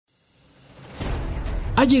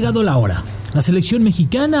Ha llegado la hora. La selección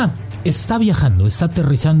mexicana está viajando, está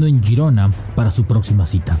aterrizando en Girona para su próxima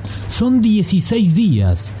cita. Son 16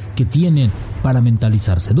 días que tienen para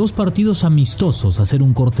mentalizarse. 2 partidos amistosos, hacer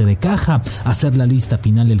un corte de caja, hacer la lista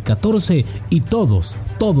final el 14 y todos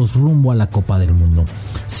rumbo a la Copa del Mundo.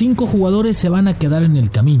 5 jugadores se van a quedar en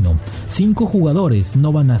el camino. 5 jugadores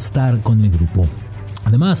no van a estar con el grupo.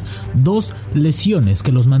 Además, 2 lesiones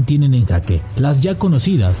que los mantienen en jaque. Las ya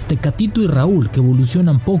conocidas, Tecatito y Raúl, que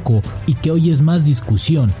evolucionan poco y que hoy es más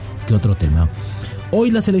discusión que otro tema. Hoy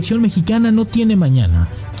la selección mexicana no tiene mañana.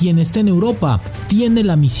 Quien está en Europa tiene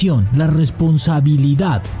la misión, la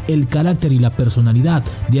responsabilidad, el carácter y la personalidad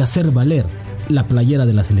de hacer valer la playera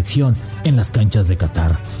de la selección en las canchas de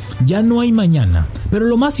Qatar. Ya no hay mañana, pero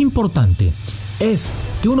lo más importante es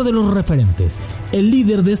que uno de los referentes, el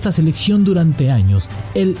líder de esta selección durante años,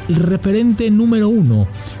 el referente número 1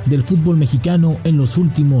 del fútbol mexicano en los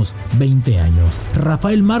últimos 20 años, Rafa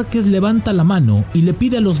Márquez, levanta la mano y le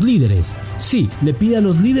pide a los líderes, sí, le pide a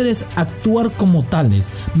los líderes actuar como tales,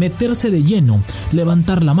 meterse de lleno,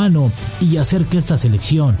 levantar la mano y hacer que esta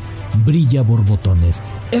selección brille a borbotones.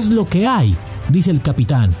 Es lo que hay, dice el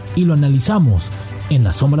capitán, y lo analizamos en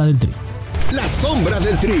La Sombra del Tri. La Sombra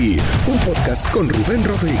del Tri, un podcast con Rubén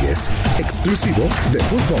Rodríguez, exclusivo de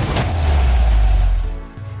Footbox.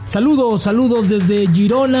 Saludos desde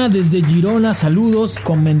Girona, saludos,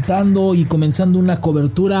 comentando y comenzando una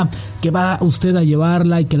cobertura que va usted a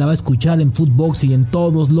llevarla y que la va a escuchar en Footbox y en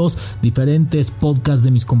todos los diferentes podcasts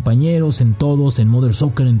de mis compañeros, en Mother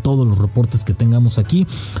Soccer, en todos los reportes que tengamos aquí,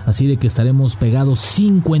 así de que estaremos pegados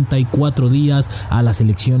 54 días a la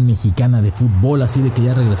selección mexicana de fútbol, así de que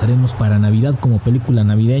ya regresaremos para Navidad como película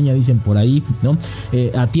navideña, dicen por ahí, ¿no?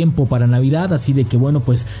 A tiempo para Navidad, así de que bueno,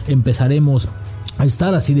 pues empezaremos a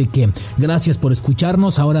estar, así de que gracias por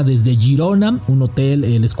escucharnos. Ahora desde Girona, un hotel,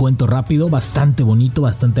 les cuento rápido, bastante bonito,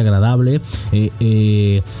 bastante agradable,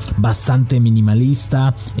 bastante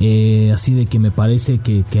minimalista, así de que me parece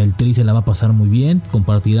que el Tri se la va a pasar muy bien.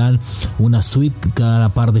 Compartirán una suite cada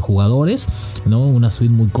par de jugadores, ¿no? Una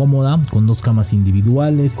suite muy cómoda, con 2 camas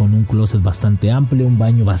individuales, con un closet bastante amplio, un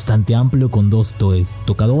baño bastante amplio, con 2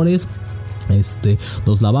 tocadores,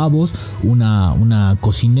 2 lavabos, una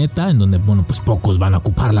cocineta en donde, bueno, pues pocos van a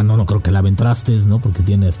ocuparla, no creo que laven trastes, ¿no? Porque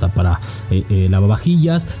tiene hasta para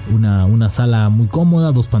lavavajillas, una sala muy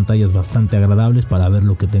cómoda, 2 pantallas bastante agradables para ver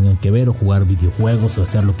lo que tengan que ver o jugar videojuegos o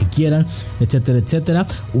hacer lo que quieran, etcétera, etcétera.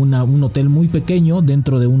 Un hotel muy pequeño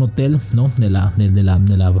dentro de un hotel, ¿no? De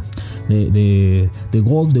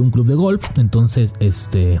golf, de un club de golf. Entonces,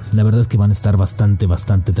 la verdad es que van a estar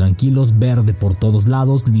bastante tranquilos, verde por todos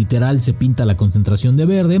lados, literal se pinta la concentración de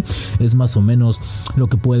verde, es más o menos lo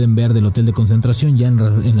que pueden ver del hotel de concentración. Ya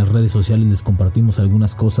en las redes sociales les compartimos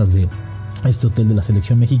algunas cosas de este hotel de la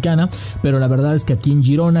selección mexicana, pero la verdad es que aquí en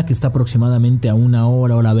Girona, que está aproximadamente a 1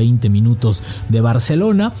 hora 20 minutos de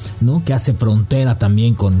Barcelona, ¿no? Que hace frontera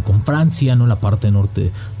también con Francia, ¿no? La parte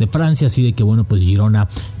norte de Francia, así de que bueno, pues Girona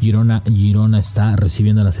está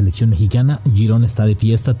recibiendo a la selección mexicana. Girona está de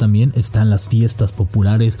fiesta también, están las fiestas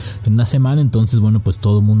populares en una semana, entonces bueno, pues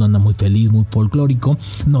todo el mundo anda muy feliz, muy folclórico.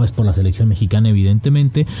 No es por la selección mexicana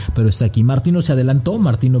evidentemente, pero está aquí. Martino se adelantó,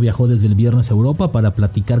 Martino viajó desde el viernes a Europa para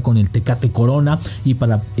platicar con el Tecate Corona y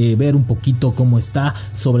para ver un poquito cómo está,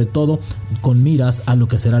 sobre todo con miras a lo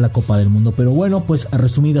que será la Copa del Mundo. Pero bueno, pues a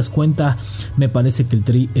resumidas cuentas, me parece que el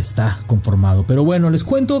Tri está conformado. Pero bueno, les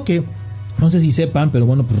cuento que, no sé si sepan, pero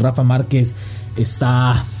bueno, pues Rafa Márquez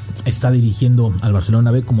está dirigiendo al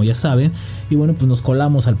Barcelona B, como ya saben, y bueno, pues nos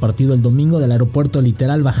colamos al partido el domingo del aeropuerto,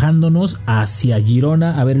 literal bajándonos hacia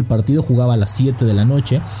Girona a ver el partido. Jugaba a las 7 de la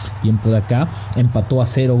noche, tiempo de acá, empató a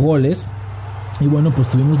 0 goles. Y bueno, pues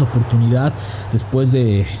tuvimos la oportunidad, después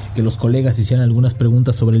de que los colegas hicieran algunas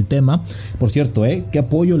preguntas sobre el tema. Por cierto, ¿qué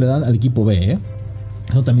apoyo le dan al equipo B?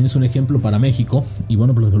 Eso también es un ejemplo para México. Y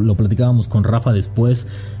bueno, pues lo platicábamos con Rafa después,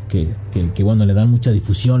 que bueno, le dan mucha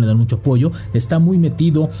difusión, le dan mucho apoyo. Está muy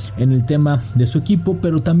metido en el tema de su equipo,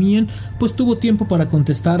 pero también pues tuvo tiempo para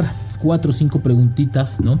contestar 4 o 5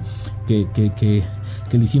 preguntitas, ¿no? Que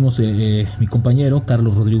le hicimos mi compañero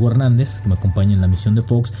Carlos Rodrigo Hernández, que me acompaña en la misión de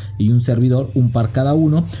Fox, y un servidor, un par cada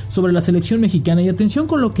uno, sobre la selección mexicana. Y atención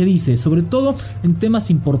con lo que dice, sobre todo en temas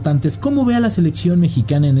importantes. ¿Cómo ve a la selección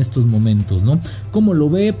mexicana en estos momentos, no? ¿Cómo lo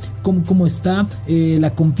ve? ¿Cómo está?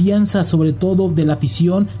 La confianza, sobre todo, de la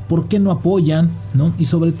afición. ¿Por qué no apoyan, no? Y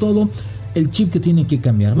sobre todo, el chip que tiene que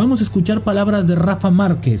cambiar. Vamos a escuchar palabras de Rafa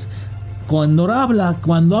Márquez. Cuando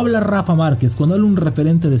habla Rafa Márquez, cuando habla un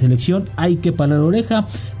referente de selección, hay que parar la oreja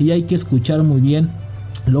y hay que escuchar muy bien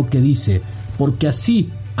lo que dice, porque así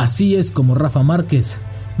es como Rafa Márquez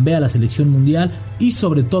ve a la selección mundial y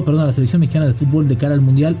sobre todo, a la selección mexicana de fútbol de cara al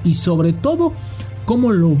mundial, y sobre todo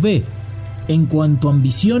cómo lo ve en cuanto a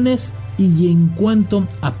ambiciones y en cuanto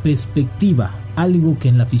a perspectiva, algo que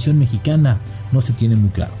en la afición mexicana no se tiene muy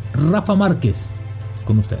claro. Rafa Márquez,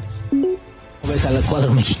 con ustedes. ¿Ves al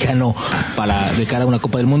cuadro mexicano de cara a una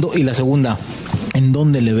Copa del Mundo? Y la segunda, ¿en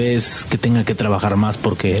dónde le ves que tenga que trabajar más?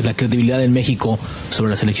 Porque la credibilidad de México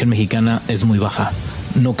sobre la selección mexicana es muy baja.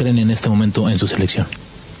 ¿No creen en este momento en su selección?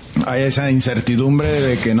 Hay esa incertidumbre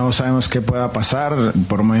de que no sabemos qué pueda pasar.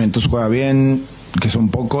 Por momentos juega bien, que son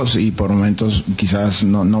pocos, y por momentos quizás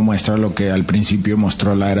no muestra lo que al principio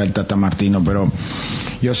mostró la era del Tata Martino, pero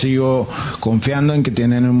yo sigo confiando en que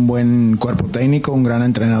tienen un buen cuerpo técnico, un gran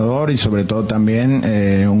entrenador y sobre todo también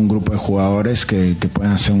un grupo de jugadores que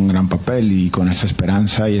pueden hacer un gran papel, y con esa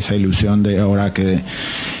esperanza y esa ilusión de ahora que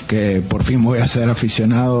por fin voy a ser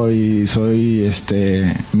aficionado y soy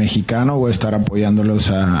mexicano, voy a estar apoyándolos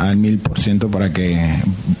al 1000% para que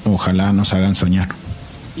ojalá nos hagan soñar.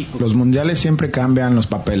 Los mundiales siempre cambian los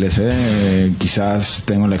papeles, quizás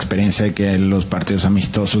tengo la experiencia de que los partidos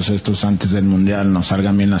amistosos estos antes del mundial no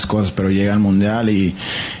salgan bien las cosas, pero llega el mundial y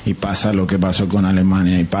pasa lo que pasó con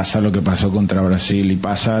Alemania, y pasa lo que pasó contra Brasil, y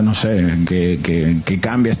pasa, no sé, que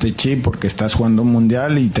cambia este chip porque estás jugando un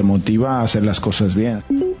mundial y te motiva a hacer las cosas bien.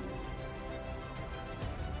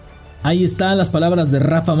 Ahí están las palabras de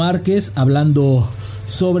Rafa Márquez hablando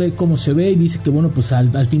sobre cómo se ve, y dice que bueno, pues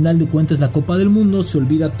al final de cuentas la Copa del Mundo se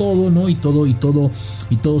olvida todo, ¿no? Y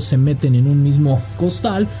todos se meten en un mismo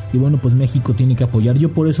costal, y bueno, pues México tiene que apoyar.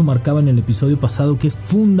 Yo por eso marcaba en el episodio pasado que es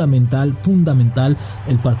fundamental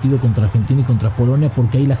el partido contra Argentina y contra Polonia,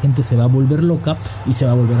 porque ahí la gente se va a volver loca y se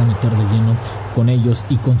va a volver a meter de lleno con ellos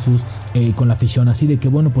y con la afición. Así de que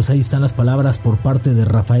bueno, pues ahí están las palabras por parte de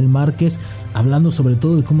Rafael Márquez, hablando sobre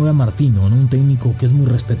todo de cómo ve a Martino, ¿no? Un técnico que es muy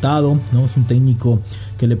respetado, ¿no? Es un técnico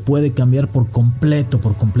que le puede cambiar por completo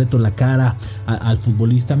la cara al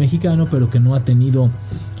futbolista mexicano, pero que no ha tenido,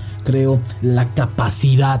 creo, la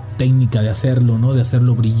capacidad técnica de hacerlo, ¿no? De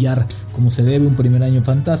hacerlo brillar como se debe. Un primer año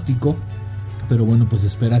fantástico, pero bueno, pues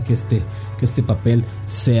espera que este papel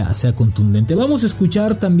sea contundente. Vamos a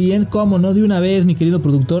escuchar también, cómo no, de una vez, mi querido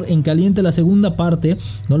productor, en caliente la segunda parte,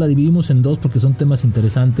 no la dividimos en dos porque son temas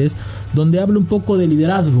interesantes, donde habla un poco de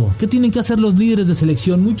liderazgo. ¿Qué tienen que hacer los líderes de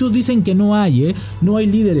selección? Muchos dicen que no hay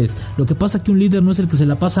líderes. Lo que pasa es que un líder no es el que se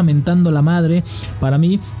la pasa mentando la madre, para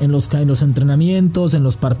mí, en los entrenamientos, en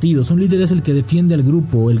los partidos. Un líder es el que defiende al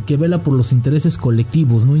grupo, el que vela por los intereses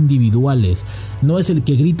colectivos, no individuales. No es el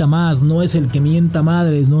que grita más, no es el que mienta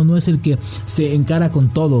madres, no es el que se encara con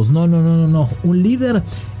todos, no. Un líder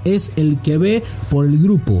es el que ve por el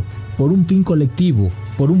grupo, por un fin colectivo,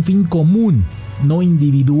 por un fin común, no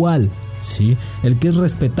individual, ¿sí? El que es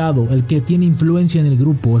respetado, el que tiene influencia en el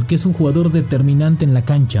grupo, el que es un jugador determinante en la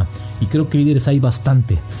cancha, y creo que líderes hay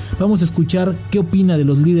bastante. Vamos a escuchar qué opina de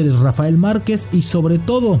los líderes Rafael Márquez, y sobre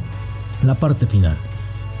todo la parte final.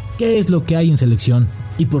 ¿Qué es lo que hay en selección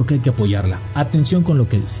y por qué hay que apoyarla? Atención con lo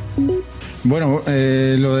que dice. Bueno,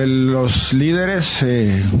 lo de los líderes,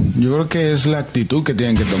 yo creo que es la actitud que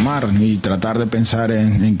tienen que tomar y tratar de pensar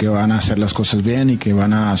en que van a hacer las cosas bien y que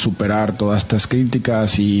van a superar todas estas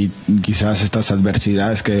críticas y quizás estas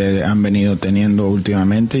adversidades que han venido teniendo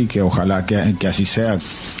últimamente, y que ojalá que así sea.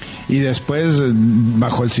 Y después,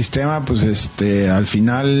 bajo el sistema, pues al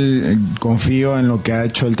final confío en lo que ha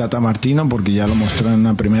hecho el Tata Martino, porque ya lo mostró en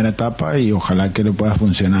una primera etapa, y ojalá que le pueda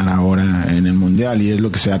funcionar ahora en el Mundial, y es lo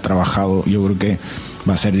que se ha trabajado. Yo creo que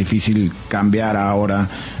va a ser difícil cambiar ahora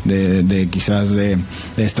de quizás de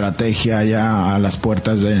estrategia ya a las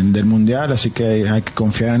puertas del Mundial, así que hay que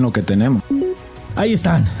confiar en lo que tenemos. Ahí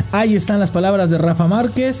están las palabras de Rafa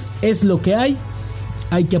Márquez. Es lo que hay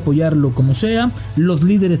que apoyarlo como sea. Los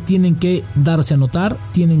líderes tienen que darse a notar,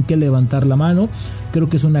 tienen que levantar la mano. Creo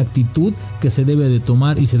que es una actitud que se debe de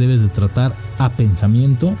tomar y se debe de tratar a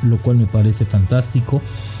pensamiento, lo cual me parece fantástico.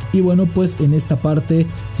 Y bueno, pues en esta parte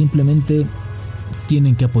simplemente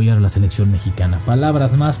tienen que apoyar a la selección mexicana.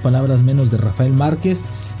 Palabras más, palabras menos de Rafael Márquez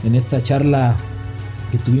en esta charla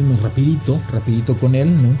que tuvimos rapidito con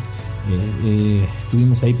él, ¿no?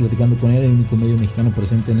 Estuvimos ahí platicando con él, el único medio mexicano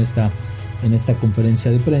presente en esta conferencia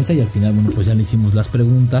de prensa, y al final, bueno, pues ya le hicimos las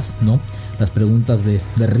preguntas, ¿no? Las preguntas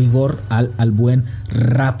de rigor al buen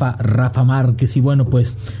Rafa Márquez. Y bueno,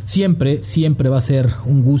 pues siempre va a ser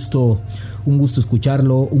un gusto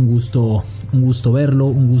escucharlo, un gusto verlo,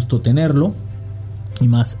 un gusto tenerlo, y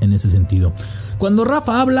más en ese sentido. Cuando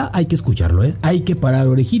Rafa habla hay que escucharlo, hay que parar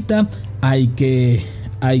la orejita, hay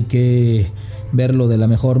que verlo de la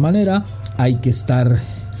mejor manera, hay que estar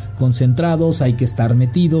concentrados, hay que estar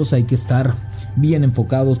metidos, hay que estar bien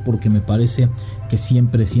enfocados, porque me parece que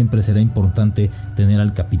siempre será importante tener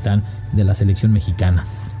al capitán de la selección mexicana.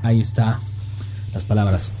 Ahí está. Las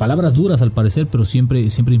palabras duras al parecer, pero siempre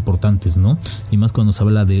importantes, ¿no? Y más cuando se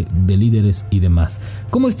habla de líderes y demás.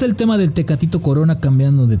 ¿Cómo está el tema del Tecatito Corona?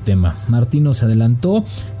 Cambiando de tema, Martino se adelantó,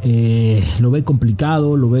 lo ve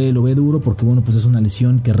complicado, lo ve duro, porque bueno, pues es una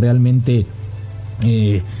lesión que realmente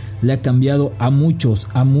le ha cambiado a muchos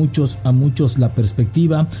la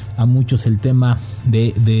perspectiva, a muchos el tema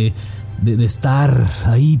de estar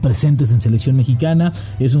ahí presentes en selección mexicana.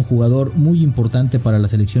 Es un jugador muy importante para la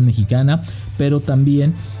selección mexicana, pero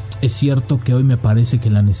también es cierto que hoy me parece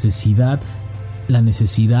que la necesidad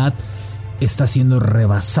está siendo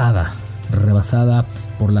rebasada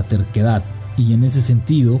por la terquedad, y en ese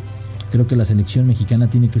sentido creo que la selección mexicana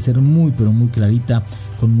tiene que ser muy clarita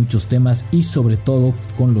con muchos temas, y sobre todo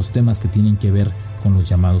con los temas que tienen que ver con los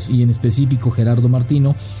llamados, y en específico Gerardo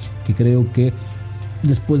Martino, que creo que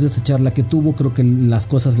después de esta charla que tuvo, creo que las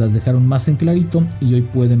cosas las dejaron más en clarito y hoy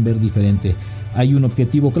pueden ver diferente. Hay un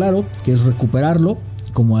objetivo claro, que es recuperarlo,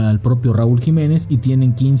 como al propio Raúl Jiménez, y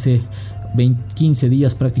tienen 15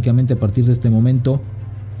 días prácticamente a partir de este momento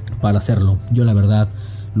para hacerlo. Yo la verdad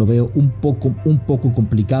lo veo un poco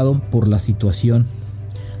complicado por la situación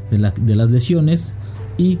de las lesiones,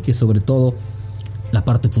 y que sobre todo la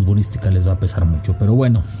parte futbolística les va a pesar mucho. Pero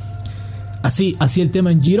bueno, Así el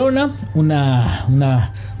tema en Girona,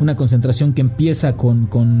 una concentración que empieza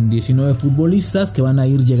con 19 futbolistas que van a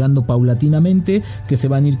ir llegando paulatinamente, que se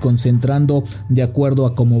van a ir concentrando de acuerdo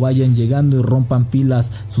a cómo vayan llegando y rompan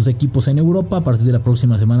filas sus equipos en Europa. A partir de la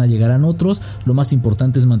próxima semana llegarán otros. Lo más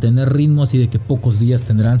importante es mantener ritmo, así de que pocos días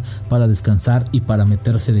tendrán para descansar y para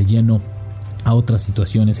meterse de lleno a otras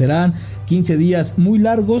situaciones. Serán 15 días muy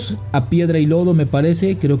largos, a piedra y lodo, me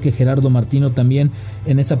parece. Creo que Gerardo Martino también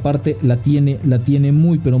en esa parte la tiene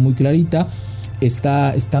muy clarita.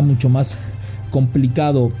 Está mucho más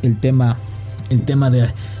complicado el tema de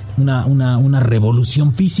una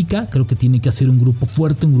revolución física. Creo que tiene que hacer un grupo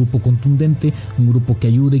fuerte, un grupo contundente, un grupo que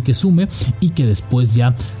ayude y que sume, y que después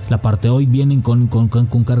ya la parte hoy vienen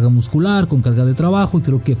con carga muscular, con carga de trabajo, y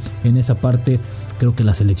creo que en esa parte creo que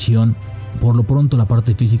la selección, por lo pronto, la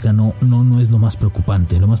parte física no es lo más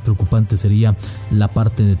preocupante. Lo más preocupante sería la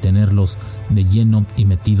parte de tenerlos de lleno y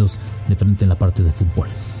metidos de frente en la parte de fútbol.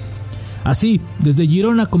 Así, desde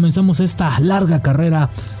Girona comenzamos esta larga carrera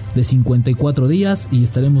de 54 días y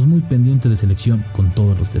estaremos muy pendientes de selección con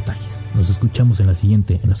todos los detalles. Nos escuchamos en la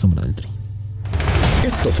siguiente, en La Sombra del Tri.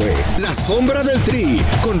 Esto fue La Sombra del Tri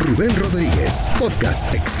con Rubén Rodríguez,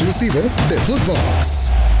 podcast exclusivo de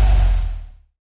Footbox.